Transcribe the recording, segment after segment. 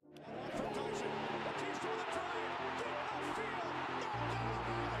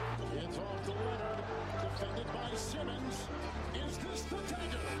defended by Simmons. Is this the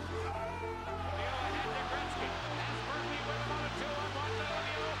dagger?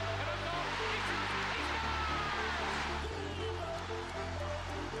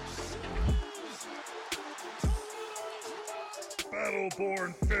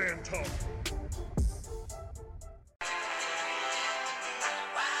 Battleborn Phantom.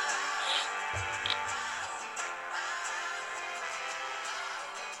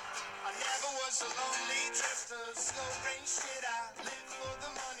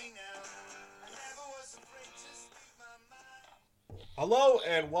 Hello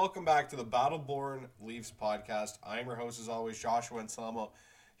and welcome back to the Battleborn Leafs podcast. I'm your host as always, Joshua Anselmo,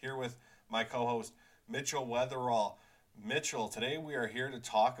 here with my co-host Mitchell Weatherall. Mitchell, today we are here to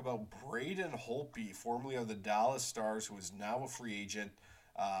talk about Braden Holtby, formerly of the Dallas Stars, who is now a free agent,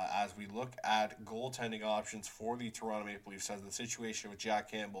 as we look at goaltending options for the Toronto Maple Leafs, as the situation with Jack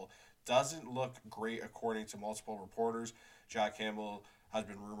Campbell doesn't look great according to multiple reporters. Jack Campbell has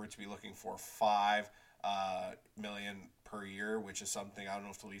been rumored to be looking for $5 million per year, which is something I don't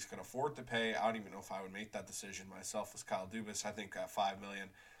know if the Leafs can afford to pay. I don't even know if I would make that decision myself as Kyle Dubas. I think at $5 million,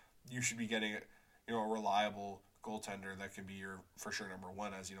 you should be getting a reliable goaltender that can be your for sure number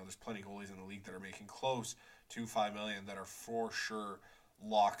one. As you know, there's plenty of goalies in the league that are making close to $5 million that are for sure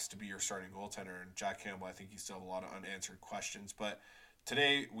locks to be your starting goaltender. And Jack Campbell, I think you still have a lot of unanswered questions. But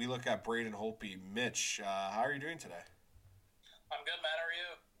today we look at Braden Holtby. Mitch, how are you doing today? I'm good, Matt. How are you?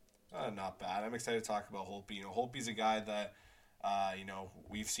 Not bad. I'm excited to talk about Holtby. Holtby's a guy that,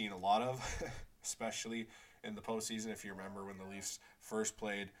 we've seen a lot of, especially in the postseason. If you remember when the Leafs first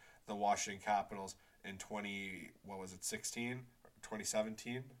played the Washington Capitals in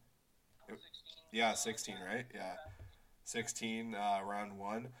 2017? Yeah, 16, right? Yeah. 16, round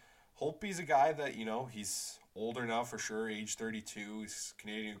one. Holtby's a guy that, he's older now for sure, age 32. He's a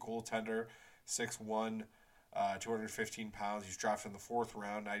Canadian goaltender, 6'1", 215 pounds. He's drafted in the 4th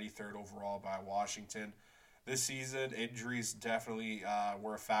round, 93rd overall by Washington. This season, injuries definitely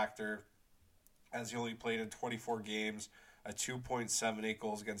were a factor, as he only played in 24 games, a 2.78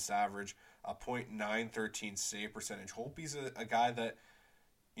 goals against average, a .913 save percentage. Holtby's a guy that,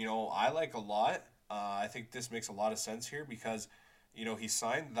 I like a lot. I think this makes a lot of sense here because, he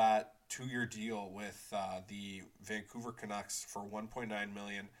signed that 2-year deal with the Vancouver Canucks for $1.9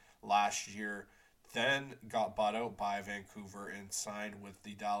 million last year, then got bought out by Vancouver and signed with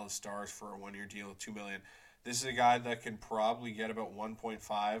the Dallas Stars for a 1-year deal of $2 million. This is a guy that can probably get about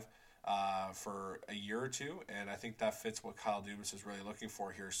 1.5 for a year or two, and I think that fits what Kyle Dubas is really looking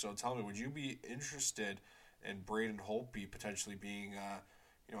for here. So tell me, would you be interested in Braden Holtby potentially being,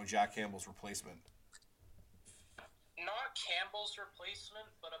 Jack Campbell's replacement? Not Campbell's replacement,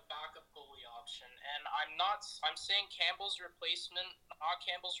 but a backup goalie option. And I'm saying Campbell's replacement, not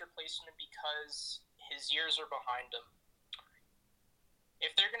Campbell's replacement because his years are behind him.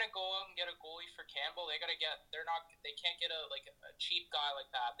 If they're gonna go out and get a goalie for Campbell, they can't get a cheap guy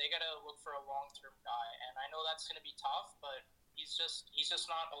like that. They gotta look for a long-term guy. And I know that's gonna be tough, but he's just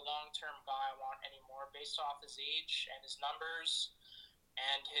not a long-term guy I want anymore based off his age and his numbers.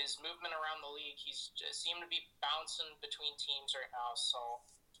 And his movement around the league, he's just seemed to be bouncing between teams right now. So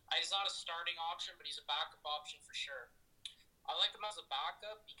he's not a starting option, but he's a backup option for sure. I like him as a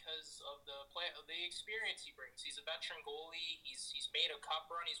backup because of the experience he brings. He's a veteran goalie. He's made a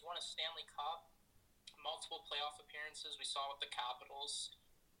cup run. He's won a Stanley Cup, multiple playoff appearances. We saw with the Capitals,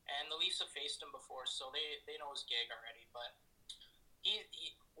 and the Leafs have faced him before, so they know his gig already. But he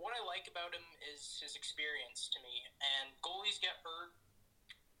what I like about him is his experience to me. And goalies get hurt.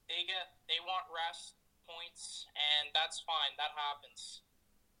 They want rest points, and that's fine. That happens.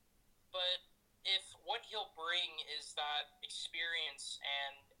 But if what he'll bring is that experience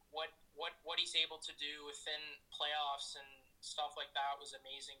and what he's able to do within playoffs and stuff like that was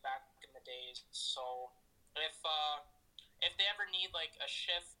amazing back in the days. So if they ever need like a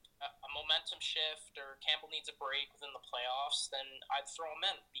shift, a momentum shift, or Campbell needs a break within the playoffs, then I'd throw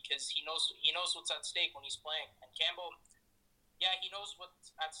him in because he knows what's at stake when he's playing. And Campbell, yeah, he knows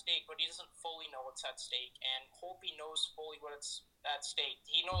what's at stake, but he doesn't fully know what's at stake. And Holtby knows fully what's at stake.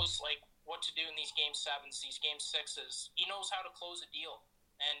 He knows what to do in these game 7s, these game 6s. He knows how to close a deal,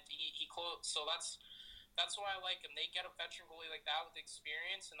 and he closed. So that's why I like him. They get a veteran goalie like that with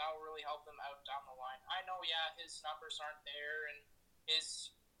experience, and that will really help them out down the line. I know, yeah, his numbers aren't there, and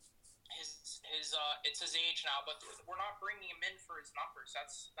it's his age now, but we're not bringing him in for his numbers.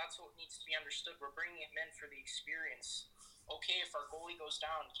 That's what needs to be understood. We're bringing him in for the experience. Okay, if our goalie goes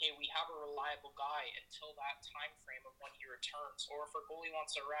down, okay, we have a reliable guy until that time frame of when he returns. Or if our goalie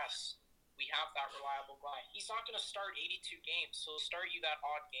wants a rest, we have that reliable guy. He's not going to start 82 games, so he'll start you that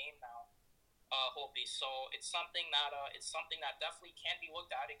odd game now. Holtby. So it's something that definitely can be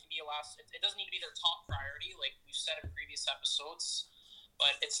looked at. It can be a last. It doesn't need to be their top priority, like we've said in previous episodes,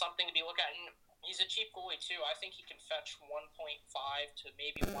 but it's something to be looked at. And he's a cheap goalie too. I think he can fetch 1.5 to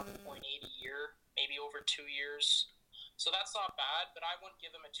maybe 1.8 a year, maybe over 2 years. So that's not bad. But I wouldn't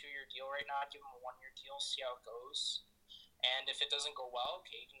give him a 2-year deal right now. I'd give him a 1-year deal, see how it goes. And if it doesn't go well,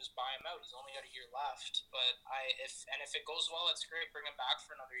 okay, you can just buy him out. He's only got a year left. But if it goes well, it's great. Bring him back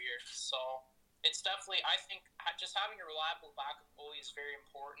for another year. So it's definitely, I think, just having a reliable backup goalie is very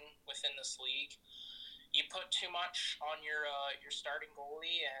important within this league. You put too much on your starting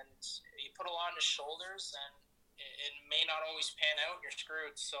goalie, and you put a lot on his shoulders, and it may not always pan out. You're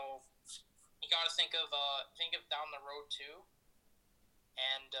screwed. So you got to think of down the road too.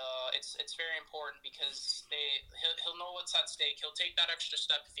 And it's very important because he'll know what's at stake. He'll take that extra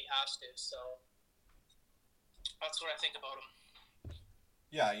step if he has to. So that's what I think about him.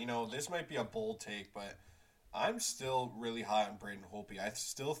 Yeah, this might be a bold take, but I'm still really high on Braden Holtby. I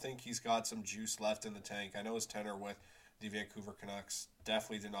still think he's got some juice left in the tank. I know his tenure with the Vancouver Canucks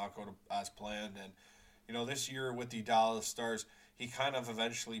definitely did not go as planned. And, this year with the Dallas Stars, he kind of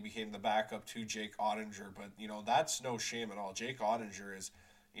eventually became the backup to Jake Ottinger. But, that's no shame at all. Jake Ottinger is,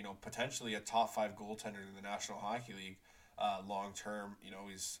 potentially a top 5 goaltender in the National Hockey League long term.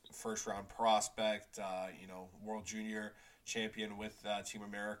 He's first-round prospect, World Junior champion with Team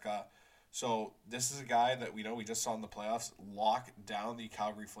America. So this is a guy that we just saw in the playoffs lock down the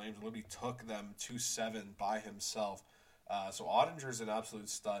Calgary Flames, literally took them 2-7 by himself. So Ottinger's an absolute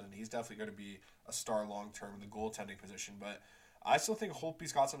stud, and he's definitely going to be a star long-term in the goaltending position. But I still think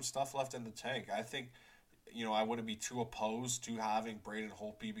Holtby's got some stuff left in the tank. I think, I wouldn't be too opposed to having Braden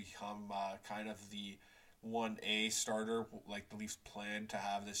Holtby become kind of the 1A starter like the Leafs planned to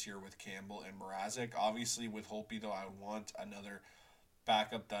have this year with Campbell and Mrazek. Obviously, with Holtby, though, I would want another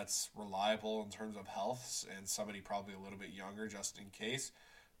backup that's reliable in terms of health and somebody probably a little bit younger just in case.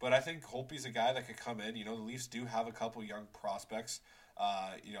 But I think Holtby's a guy that could come in. The Leafs do have a couple young prospects.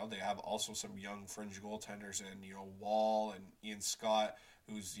 They have also some young fringe goaltenders in, Wall and Ian Scott,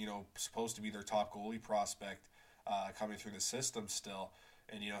 who's, supposed to be their top goalie prospect coming through the system still.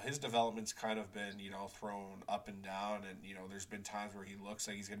 And, his development's kind of been, thrown up and down. And, there's been times where he looks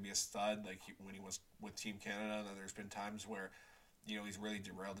like he's going to be a stud, like when he was with Team Canada. And then there's been times where, he's really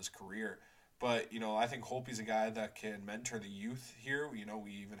derailed his career. But, I think Holtby's a guy that can mentor the youth here. We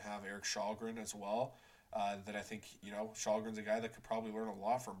even have Eric Shalgren as well. That I think, Shalgren's a guy that could probably learn a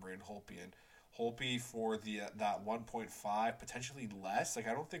lot from Braden Holtby. And Holtby for that 1.5, potentially less. Like,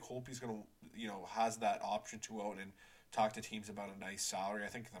 I don't think Holtby's going to, has that option to go out and talk to teams about a nice salary. I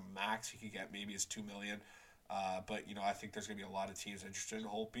think the max he could get maybe is $2 million. But, I think there's going to be a lot of teams interested in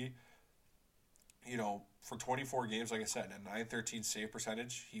Holtby. For 24 games, like I said, a .913 save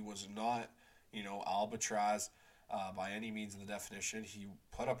percentage, he was not, Albatross by any means in the definition. He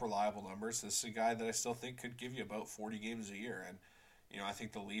put up reliable numbers. This is a guy that I still think could give you about 40 games a year. And, I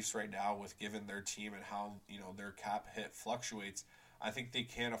think the Leafs right now, with given their team and how, their cap hit fluctuates, I think they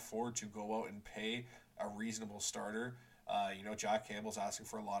can't afford to go out and pay a reasonable starter. Jack Campbell's asking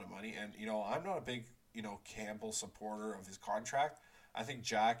for a lot of money. And, I'm not a big, Campbell supporter of his contract. I think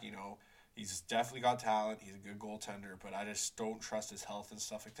Jack, he's definitely got talent. He's a good goaltender, but I just don't trust his health and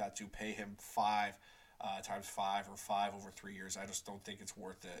stuff like that to pay him 5 times 5 or 5 over 3 years. I just don't think it's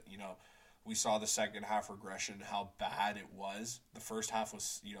worth it. We saw the second half regression, how bad it was. The first half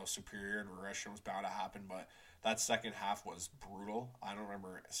was, superior and regression was bound to happen, but that second half was brutal. I don't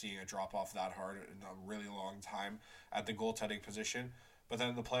remember seeing a drop-off that hard in a really long time at the goaltending position. But then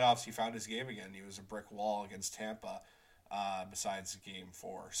in the playoffs, he found his game again. He was a brick wall against Tampa besides Game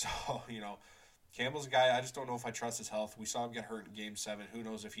 4. So, Campbell's a guy, I just don't know if I trust his health. We saw him get hurt in Game 7. Who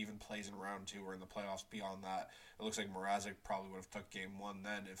knows if he even plays in Round 2 or in the playoffs beyond that. It looks like Mrazek probably would have took Game 1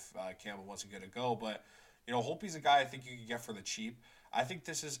 then if Campbell wasn't going to go. But, Holtby's a guy I think you could get for the cheap. I think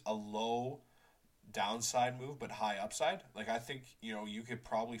this is a low downside move, but high upside. Like, I think, you could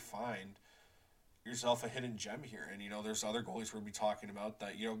probably find yourself a hidden gem here. And, there's other goalies we'll be talking about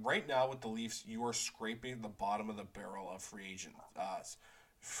that, right now with the Leafs, you are scraping the bottom of the barrel of free agent.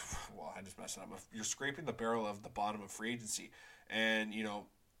 Well, I just messed it up. You're scraping the barrel of the bottom of free agency. And,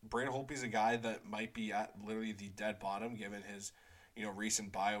 Braden Holtby's a guy that might be at literally the dead bottom given his,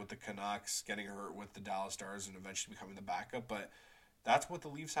 recent bio with the Canucks, getting hurt with the Dallas Stars, and eventually becoming the backup. But that's what the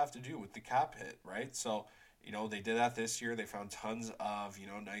Leafs have to do with the cap hit, right? So, they did that this year. They found tons of,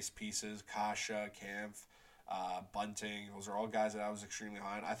 nice pieces. Kasha, Kampf, Bunting. Those are all guys that I was extremely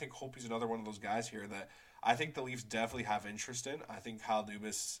high on. I think Holtby's another one of those guys here that I think the Leafs definitely have interest in. I think Kyle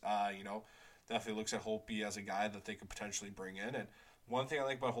Dubas, definitely looks at Holtby as a guy that they could potentially bring in. And one thing I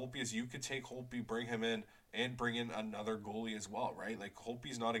like about Holtby is you could take Holtby, bring him in, and bring in another goalie as well, right? Like,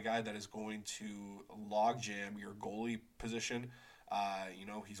 Holtby's not a guy that is going to logjam your goalie position.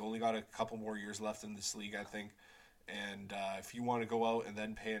 He's only got a couple more years left in this league, I think. And if you want to go out and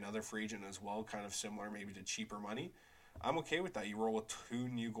then pay another free agent as well, kind of similar maybe to cheaper money, I'm okay with that. You roll with two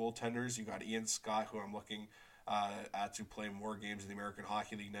new goaltenders. You got Ian Scott, who I'm looking at to play more games in the American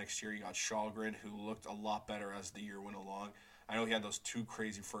Hockey League next year. You got Shalgren, who looked a lot better as the year went along. I know he had those two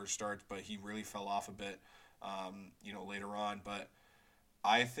crazy first starts, but he really fell off a bit, later on. But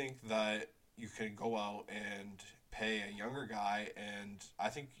I think that you can go out and pay a younger guy, and I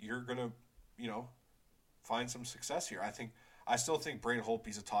think you're going to, find some success here. I still think Braden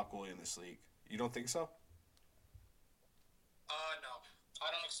Holtby's a top goalie in this league. You don't think so?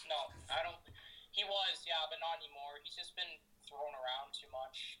 No. I don't. He was, yeah, but not anymore. He's just been thrown around too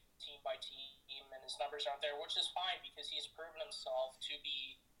much, team by team, and his numbers aren't there, which is fine because he's proven himself to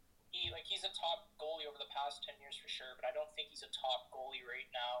be. He's a top goalie over the past 10 years for sure, but I don't think he's a top goalie right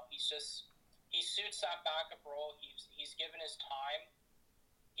now. He suits that backup role. He's given his time.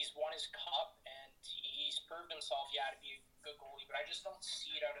 He's won his cup, and he's proved himself, to be a good goalie, but I just don't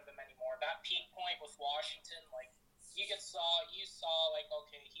see it out of him anymore. That peak point with Washington, you saw,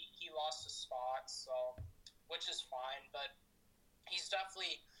 okay, he lost his spot, so, which is fine, but he's got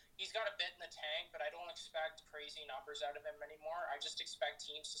a bit in the tank, but I don't expect crazy numbers out of him anymore. I just expect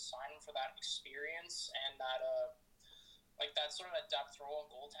teams to sign him for that experience and that sort of a depth role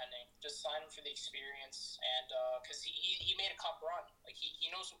in goaltending. Just sign him for the experience, and because he made a cup run, he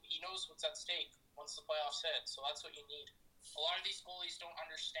knows what's at stake once the playoffs hit. So that's what you need. A lot of these goalies don't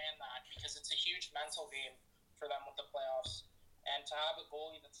understand that because it's a huge mental game for them with the playoffs. And to have a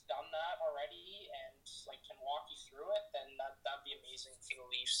goalie that's done that already and can walk you through it, then that'd be amazing for the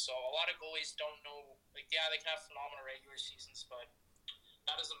Leafs. So a lot of goalies don't know. They can have phenomenal regular seasons, but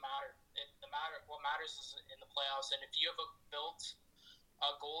that doesn't matter. What matters is in the playoffs. And if you have built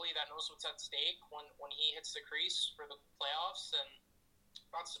a goalie that knows what's at stake when he hits the crease for the playoffs, then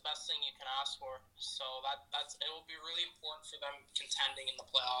that's the best thing you can ask for. So it will be really important for them contending in the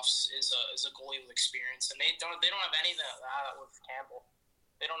playoffs is a goalie with experience, and they don't have any of that with Campbell.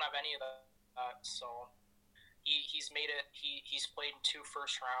 They don't have any of that. So he's made it. He's played in 2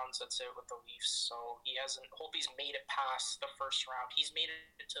 first rounds. That's it with the Leafs. So he hasn't. Holtby's made it past the first round. He's made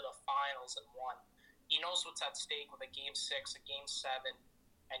it to the finals and won. He knows what's at stake with a Game 6, a Game 7.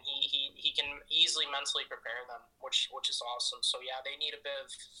 And he can easily mentally prepare them, which is awesome. So yeah, they need a bit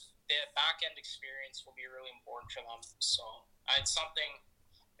of the back end experience will be really important for them. So it's something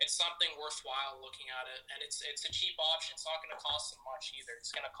worthwhile looking at it, and it's a cheap option. It's not going to cost them much either.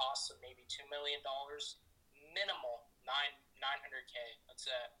 It's going to cost them maybe $2 million, minimal $900K. That's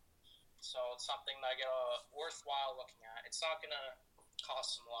it. So it's something that worthwhile looking at. It's not going to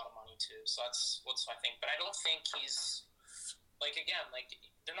cost them a lot of money too. So that's what I think. But I don't think he's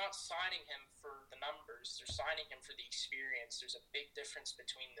they're not signing him for the numbers. They're signing him for the experience. There's a big difference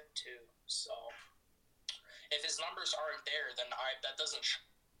between the two. So if his numbers aren't there, then that doesn't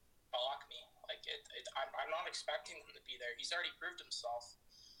shock me. I'm not expecting him to be there. He's already proved himself.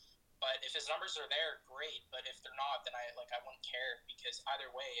 But if his numbers are there, great. But if they're not, then I wouldn't care, because either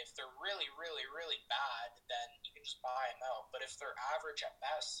way, if they're really, really, really bad, then you can just buy him out. But if they're average at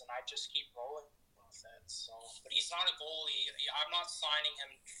best, then I just keep rolling. So, but he's not a goalie. I'm not signing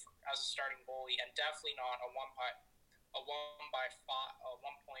him as a starting goalie, and definitely not a 1.5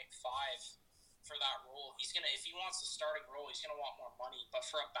 for that role. If he wants a starting role, he's gonna want more money. But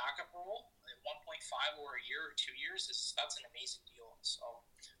for a backup role, 1.5 over a year or 2 years that's an amazing deal. So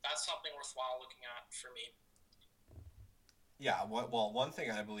that's something worthwhile looking at for me. Yeah. Well, one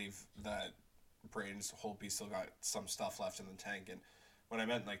thing I believe that Braden's Holtby still got some stuff left in the tank, and when I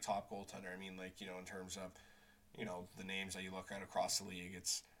meant top goaltender, I mean in terms of the names that you look at across the league.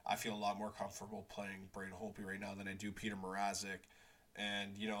 I feel a lot more comfortable playing Braden Holtby right now than I do Peter Mrazek.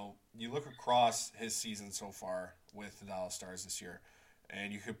 And you look across his season so far with the Dallas Stars this year,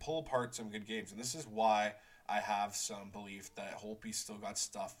 and you could pull apart some good games. And this is why I have some belief that Holtby's still got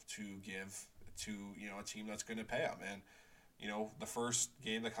stuff to give to a team that's going to pay him. And the first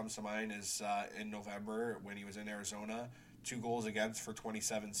game that comes to mind is in November when he was in Arizona. 2 goals against for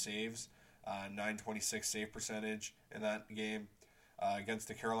 27 saves, 926 save percentage in that game against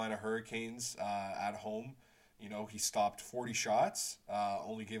the Carolina Hurricanes at home. He stopped 40 shots,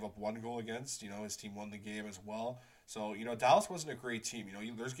 only gave up 1 goal against. His team won the game as well. So, Dallas wasn't a great team.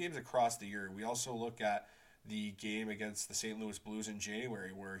 There's games across the year. We also look at the game against the St. Louis Blues in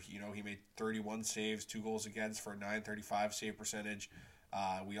January where, he made 31 saves, 2 goals against for a 935 save percentage.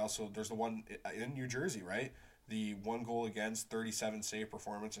 There's the one in New Jersey, right? the 1 goal against, 37 save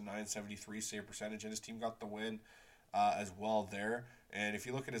performance, and 973 save percentage, and his team got the win as well there. And if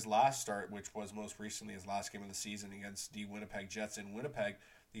you look at his last start, which was most recently his last game of the season against the Winnipeg Jets in Winnipeg,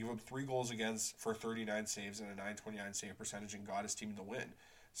 he gave up 3 goals against for 39 saves and a 929 save percentage and got his team the win.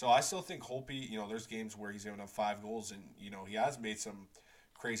 So I still think Holtby, there's games where he's given up 5 goals, and, he has made some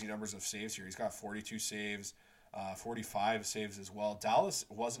crazy numbers of saves here. He's got 42 saves, 45 saves as well. Dallas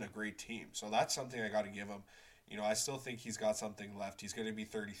wasn't a great team, so that's something I got to give him. I still think he's got something left. He's going to be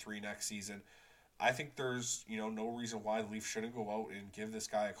 33 next season. I think there's, no reason why the Leafs shouldn't go out and give this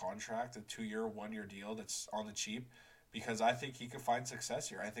guy a contract, a 2-year, 1-year deal that's on the cheap, because I think he could find success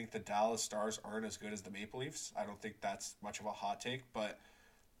here. I think the Dallas Stars aren't as good as the Maple Leafs. I don't think that's much of a hot take, but,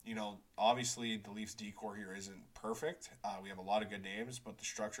 obviously the Leafs decor here isn't perfect. We have a lot of good names, but the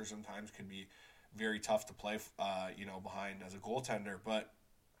structure sometimes can be very tough to play, behind as a goaltender. But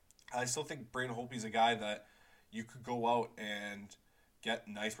I still think Braden Holtby's a guy that you could go out and get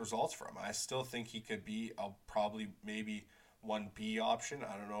nice results from. I still think he could be probably maybe 1B option.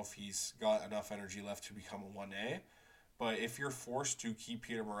 I don't know if he's got enough energy left to become a 1A. But if you're forced to keep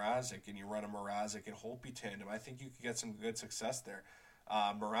Peter Mrazek and you run a Mrazek and Holtby tandem, I think you could get some good success there.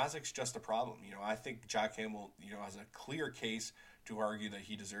 Mrazek's just a problem. I think Jack Campbell, has a clear case to argue that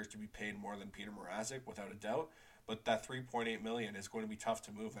he deserves to be paid more than Peter Mrazek, without a doubt. But that $3.8 million is going to be tough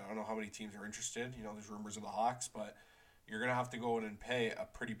to move. And I don't know how many teams are interested. There's rumors of the Hawks, but you're going to have to go in and pay a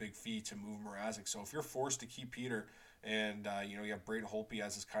pretty big fee to move Mrazek. So if you're forced to keep Peter and, you have Braden Holtby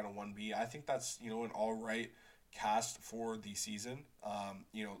as his kind of 1B, I think that's, an all right cast for the season.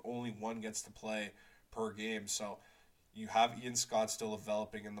 Only one gets to play per game. So you have Ian Scott still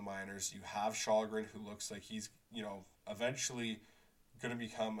developing in the minors. You have Shalgren, who looks like he's, eventually going to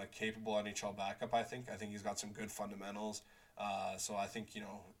become a capable NHL backup, I think. I think he's got some good fundamentals. So I think,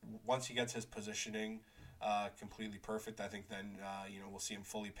 once he gets his positioning completely perfect, I think then, we'll see him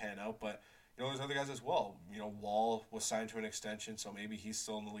fully pan out. But, there's other guys as well. Wall was signed to an extension, so maybe he's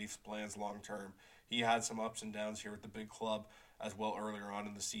still in the Leafs' plans long term. He had some ups and downs here with the big club as well earlier on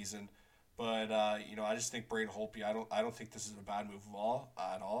in the season. But, I just think Braden Holtby, I don't think this is a bad move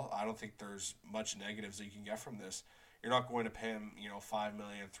at all. I don't think there's much negatives that you can get from this. You're not going to pay him, $5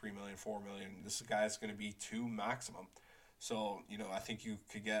 million, $3 million, $4 million. This guy is going to be $2 million maximum. So, I think you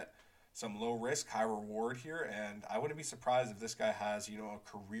could get some low risk, high reward here. And I wouldn't be surprised if this guy has, a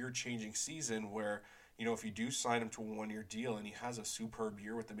career-changing season where, if you do sign him to a 1-year deal and he has a superb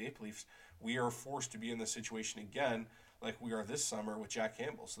year with the Maple Leafs, we are forced to be in this situation again like we are this summer with Jack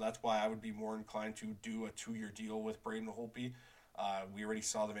Campbell. So that's why I would be more inclined to do a 2-year deal with Braden Holtby. We already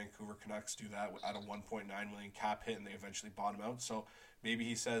saw the Vancouver Canucks do that at a $1.9 million cap hit, and they eventually bought him out. So maybe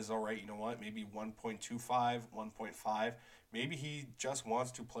he says, all right, you know what, maybe 1.25, 1.5. Maybe he just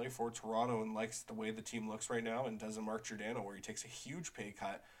wants to play for Toronto and likes the way the team looks right now and does a Mark Giordano where he takes a huge pay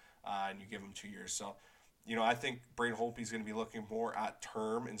cut and you give him 2 years. So, I think Braden Holtby's going to be looking more at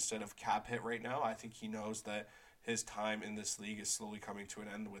term instead of cap hit right now. I think he knows that his time in this league is slowly coming to an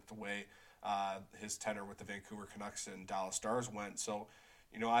end with the way his tenure with the Vancouver Canucks and Dallas Stars went. So,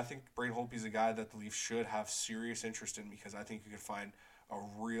 I think Braden Holtby's a guy that the Leafs should have serious interest in, because I think you could find a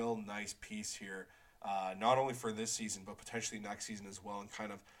real nice piece here, not only for this season, but potentially next season as well, and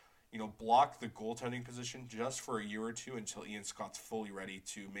kind of, block the goaltending position just for a year or two until Ian Scott's fully ready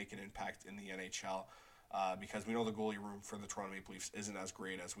to make an impact in the NHL. Because we know the goalie room for the Toronto Maple Leafs isn't as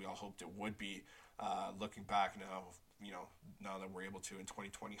great as we all hoped it would be, looking back now, now that we're able to in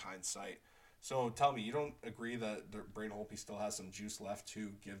 2020 hindsight. So tell me, you don't agree that Braden Holtby still has some juice left to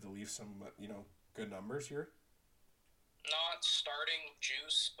give the Leafs some, good numbers here? Not starting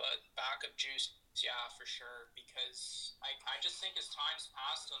juice, but backup juice, yeah, for sure. Because I just think his time's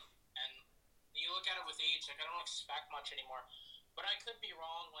past him, and you look at it with age, I don't expect much anymore. But I could be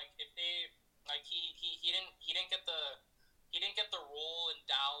wrong. If they, he didn't get the role in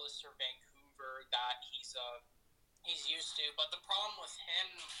Dallas or Vancouver that he's used to. But the problem with him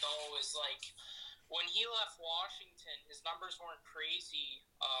though is when he left Washington, his numbers weren't crazy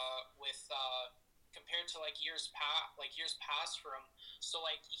with compared to years past for him. So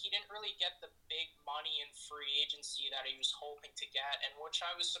he didn't really get the big money in free agency that he was hoping to get, and which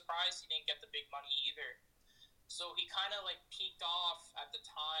I was surprised he didn't get the big money either. So he kind of peaked off at the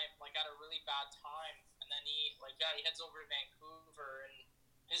time, at a really bad time, and then he heads over to Vancouver, and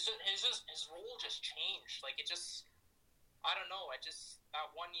his role just changed. I don't know. That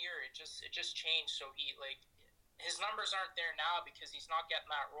 1 year it just changed. So he his numbers aren't there now because he's not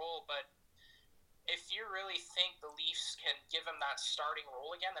getting that role. But if you really think the Leafs can give him that starting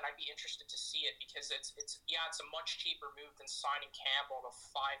role again, then I'd be interested to see it, because it's a much cheaper move than signing Campbell to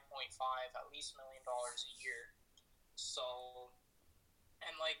 $5.5 at least $1 million a year. So,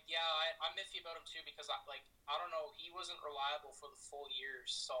 and like, yeah, I'm iffy about him too because I don't know, he wasn't reliable for the full year.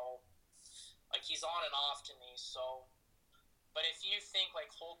 So, like, he's on and off to me. So, but if you think like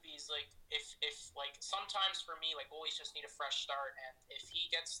Holtby's like, if like sometimes for me like goalies just need a fresh start, and if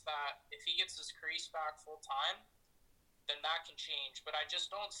he gets his crease back full time, then that can change. But I just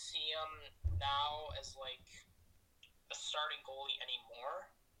don't see him now as like the starting goalie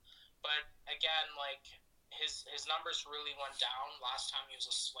anymore. But again, like his numbers really went down last time he was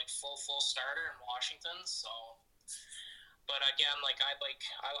a like full starter in Washington. So, but again,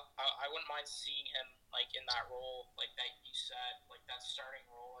 I wouldn't mind seeing him like in that role, like that you said, like that starting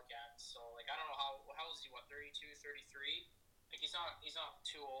role again. So like I don't know how is he, what, 32, 33? Like he's not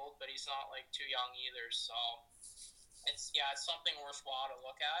too old, but he's not like too young either. So it's something worthwhile to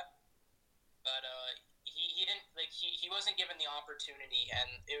look at. But he didn't like he wasn't given the opportunity, and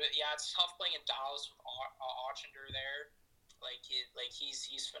it's tough playing in Dallas with Ochender there.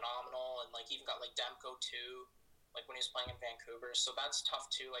 He's phenomenal, and like even got like Demko too, like when he was playing in Vancouver. So that's tough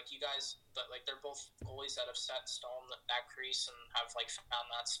too. Like you guys, but like they're both goalies that have set stone that crease and have like found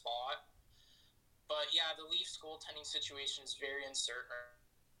that spot. But yeah, the Leafs goaltending situation is very uncertain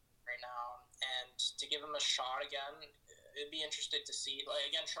right now, and to give him a shot again, it'd be interesting to see. Like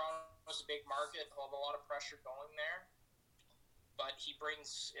again, Toronto's a big market; he'll have a lot of pressure going there, but he'll bring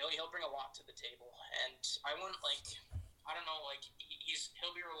a lot to the table. And I wouldn't like, I don't know, like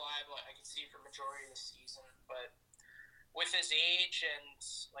he'll be reliable. I can see for majority of the season, but with his age and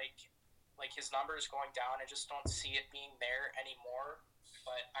like his numbers going down, I just don't see it being there anymore.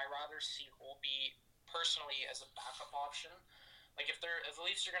 But I rather see Holtby personally as a backup option. Like if the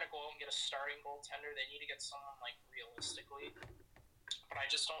Leafs are going to go out and get a starting goaltender, they need to get someone like realistically. But I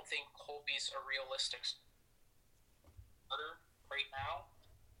just don't think Holtby's a realistic starter right now.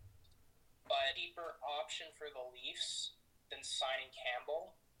 But cheaper option for the Leafs than signing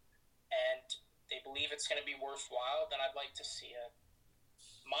Campbell, and they believe it's going to be worthwhile, then I'd like to see it.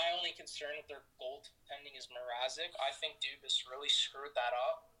 My only concern with their goaltending is Mrazek. I think Dubas really screwed that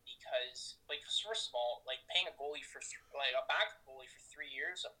up because, like, first of all, like paying a goalie for a backup goalie for 3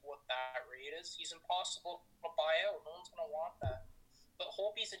 years at what that rate is, he's impossible to buy out. No one's going to want that. But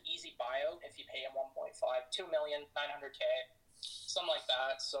Holtby's an easy buyout if you pay him 1.5, $2,900,000, something like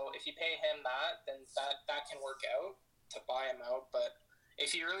that. So if you pay him that, then that can work out to buy him out. But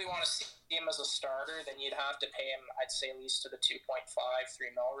if you really want to see him as a starter, then you'd have to pay him, I'd say, at least to the 2.5,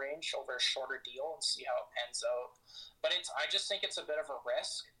 3 mil range over a shorter deal and see how it pans out. But I just think it's a bit of a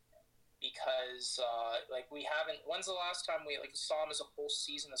risk because, we haven't. When's the last time we saw him as a full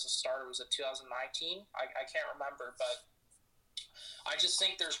season as a starter? Was it 2019? I can't remember, but I just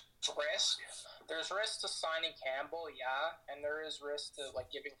think there's risk. There's risk to signing Campbell, yeah, and there is risk to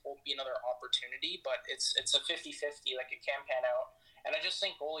giving Holtby another opportunity, but it's a 50-50. Like it can pan out. And I just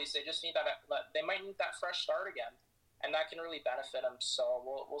think goalies, they just need that. They might need that fresh start again, and that can really benefit them. So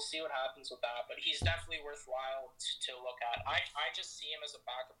we'll see what happens with that. But he's definitely worthwhile to look at. I just see him as a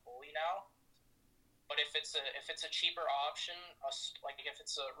backup goalie now. But if it's a cheaper option, if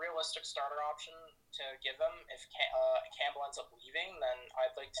it's a realistic starter option to give him, if Campbell ends up leaving, then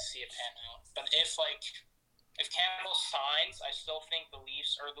I'd like to see it pan out. But if Campbell signs, I still think the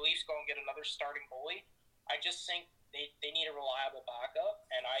Leafs go and get another starting goalie. I just think they need a reliable backup,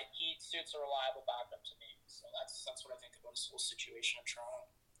 and he suits a reliable backup to me. So that's what I think about his whole situation in Toronto.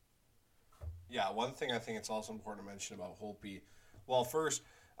 Yeah, one thing I think it's also important to mention about Holtby. Well, first,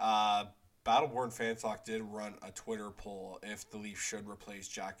 Battleborn Fan Talk did run a Twitter poll if the Leafs should replace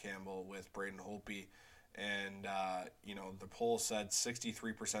Jack Campbell with Braden Holtby, and the poll said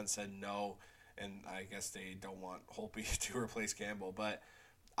 63% said no, and I guess they don't want Holtby to replace Campbell. But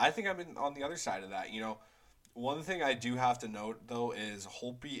I think I'm on the other side of that. One thing I do have to note, though, is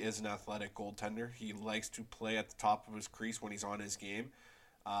Holtby is an athletic goaltender. He likes to play at the top of his crease when he's on his game.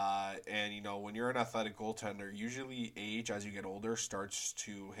 When you're an athletic goaltender, usually age, as you get older, starts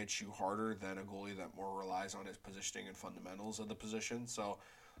to hit you harder than a goalie that more relies on his positioning and fundamentals of the position. So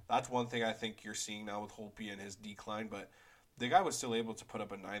that's one thing I think you're seeing now with Holtby and his decline. But the guy was still able to put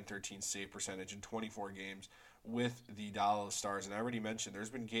up a .913 save percentage in 24 games with the Dallas Stars. And I already mentioned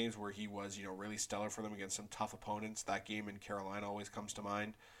there's been games where he was, really stellar for them against some tough opponents. That game in Carolina always comes to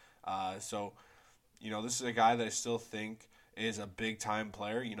mind. This is a guy that I still think is a big-time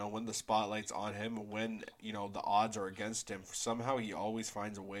player. When the spotlight's on him, when, the odds are against him, somehow he always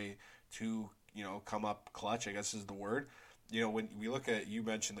finds a way to, come up clutch, I guess is the word. When we look at, you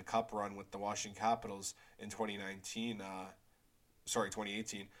mentioned the cup run with the Washington Capitals in 2018.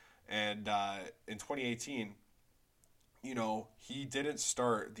 And in 2018, he didn't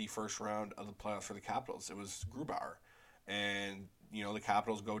start the first round of the playoffs for the Capitals. It was Grubauer. And, the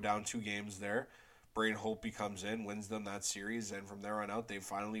Capitals go down 2 games there. Braden Holtby comes in, wins them that series, and from there on out, they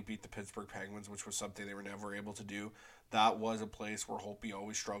finally beat the Pittsburgh Penguins, which was something they were never able to do. That was a place where Holtby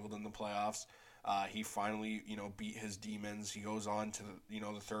always struggled in the playoffs. He finally, beat his demons. He goes on to,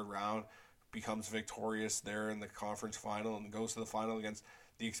 the third round, becomes victorious there in the conference final, and goes to the final against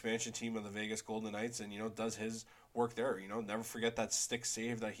the expansion team of the Vegas Golden Knights, and, does his work there. Never forget that stick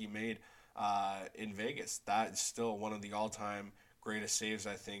save that he made in Vegas. That is still one of the all-time greatest saves,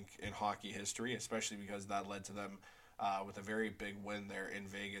 I think, in hockey history, especially because that led to them with a very big win there in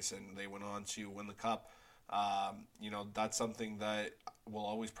Vegas, and they went on to win the Cup. That's something that will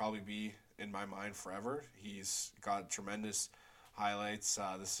always probably be in my mind forever. He's got tremendous highlights.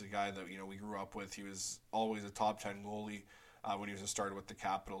 This is a guy that, we grew up with. He was always a top 10 goalie when he was a starter with the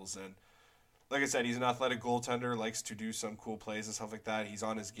Capitals, and like I said, he's an athletic goaltender, likes to do some cool plays and stuff like that. He's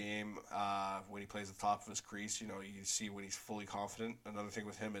on his game when he plays at the top of his crease. You see when he's fully confident. Another thing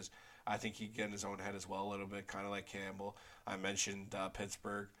with him is I think he can get in his own head as well a little bit, kind of like Campbell. I mentioned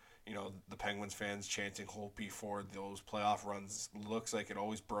Pittsburgh. The Penguins fans chanting Holtby for those playoff runs. Looks like it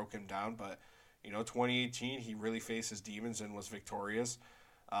always broke him down, but, 2018, he really faced his demons and was victorious,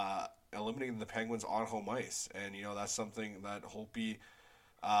 eliminating the Penguins on home ice. And, that's something that Holtby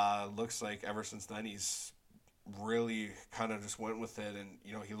looks like ever since then he's really kind of just went with it,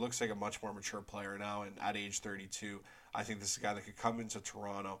 and he looks like a much more mature player now, and at age 32 I think this is a guy that could come into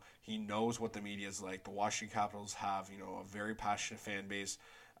Toronto. He knows what the media is like. The Washington Capitals have a very passionate fan base,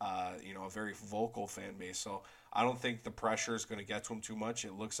 a very vocal fan base, so I don't think the pressure is going to get to him too much.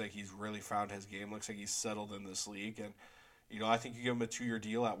 It looks like he's really found his game, looks like he's settled in this league, and I think you give him a 2-year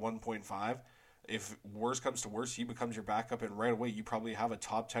deal at 1.5. If worst comes to worst, he becomes your backup, and right away you probably have a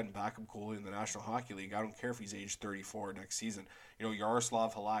top 10 backup goalie in the National Hockey League. I don't care if he's age 34 next season.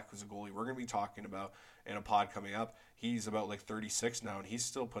 Yaroslav Halak, who's a goalie we're going to be talking about in a pod coming up, he's about 36 now, and he's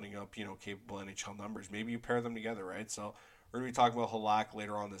still putting up, capable NHL numbers. Maybe you pair them together, right? So we're going to be talking about Halak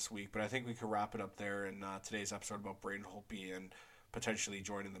later on this week, but I think we could wrap it up there in today's episode about Braden Holtby and potentially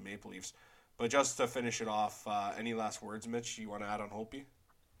joining the Maple Leafs. But just to finish it off, any last words, Mitch, you want to add on Holtby?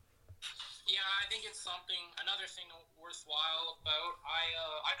 Yeah, I think it's another thing worthwhile about.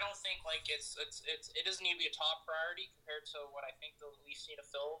 I don't think it doesn't need to be a top priority compared to what I think the Leafs need to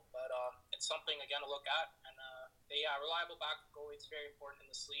fill, but it's something again to look at. And reliable backup goalie is very important in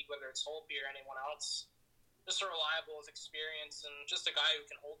this league, whether it's Holtby or anyone else. Just a reliable with experience and just a guy who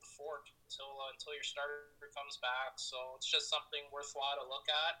can hold the fort until your starter comes back. So it's just something worthwhile to look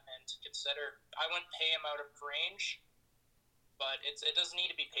at and to consider. I wouldn't pay him out of range, but it doesn't need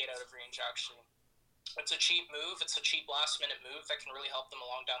to be paid out of range, actually. It's a cheap move. It's a cheap last-minute move that can really help them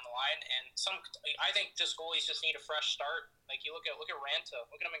along down the line. And I think just goalies just need a fresh start. Like, you look at Ranta.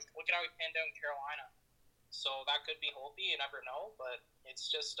 Look at how he panned out in Carolina. So that could be Holtby. You never know. But it's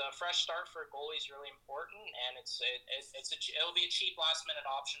just a fresh start for a goalie is really important. And it'll be a cheap last-minute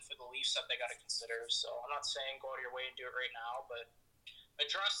option for the Leafs that they got to consider. So I'm not saying go out of your way and do it right now, but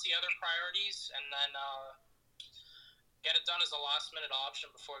address the other priorities and then get it done as a last-minute option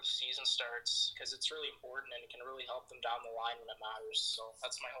before the season starts, because it's really important and it can really help them down the line when it matters. So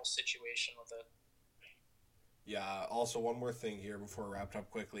that's my whole situation with it. Yeah, also one more thing here before we wrap it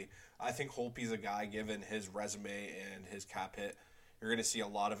up quickly. I think Holtby's a guy, given his resume and his cap hit, you're going to see a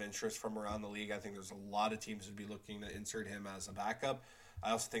lot of interest from around the league. I think there's a lot of teams who'd be looking to insert him as a backup.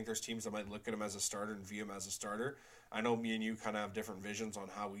 I also think there's teams that might look at him as a starter and view him as a starter. I know me and you kind of have different visions on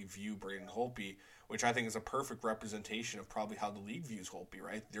how we view Braden Holtby, which I think is a perfect representation of probably how the league views Holtby,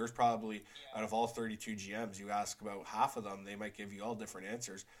 right? There's probably, out of all 32 GMs, you ask about half of them, they might give you all different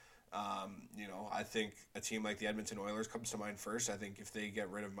answers. I think a team like the Edmonton Oilers comes to mind first. I think if they get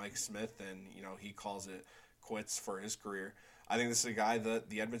rid of Mike Smith and, he calls it quits for his career, I think this is a guy that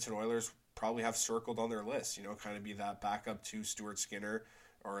the Edmonton Oilers probably have circled on their list, kind of be that backup to Stuart Skinner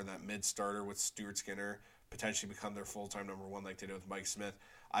or that mid-starter with Stuart Skinner, potentially become their full-time number one like they did with Mike Smith.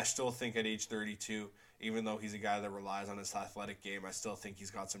 I still think at age 32, even though he's a guy that relies on his athletic game, I still think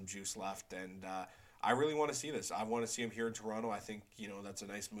he's got some juice left, and I really want to see this. I want to see him here in Toronto. I think, that's a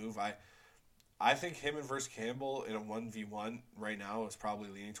nice move. I think him and versus Campbell in a 1v1 right now is probably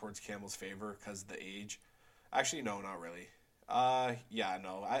leaning towards Campbell's favor because of the age. Actually, no, not really.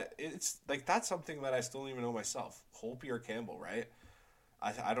 It's like that's something that I still don't even know myself. Holtby or Campbell, right?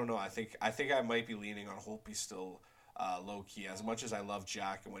 I don't know. I think I might be leaning on Holtby still, low key. As much as I love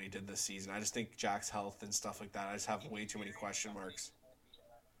Jack and what he did this season, I just think Jack's health and stuff like that, I just have way too many question marks.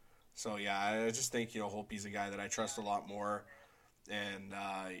 So yeah, I just think Holtby's a guy that I trust a lot more, and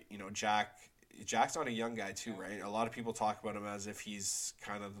Jack Jack's not a young guy too, right? A lot of people talk about him as if he's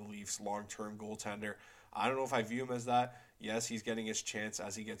kind of the Leafs' long-term goaltender. I don't know if I view him as that. Yes, he's getting his chance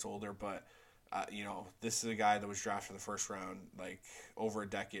as he gets older, but this is a guy that was drafted in the first round like over a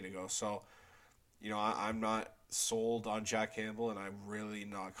decade ago. So, I'm not sold on Jack Campbell, and I'm really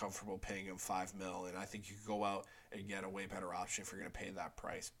not comfortable paying him $5 million. And I think you could go out and get a way better option if you're going to pay that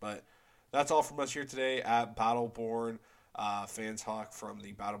price. But that's all from us here today at Battleborn Fans Talk from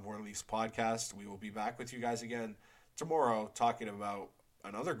the Battleborn Leafs podcast. We will be back with you guys again tomorrow talking about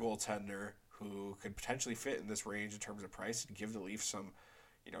another goaltender who could potentially fit in this range in terms of price and give the Leafs some,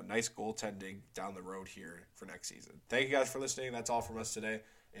 nice goaltending down the road here for next season. Thank you guys for listening. That's all from us today.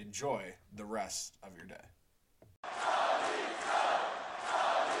 Enjoy the rest of your day.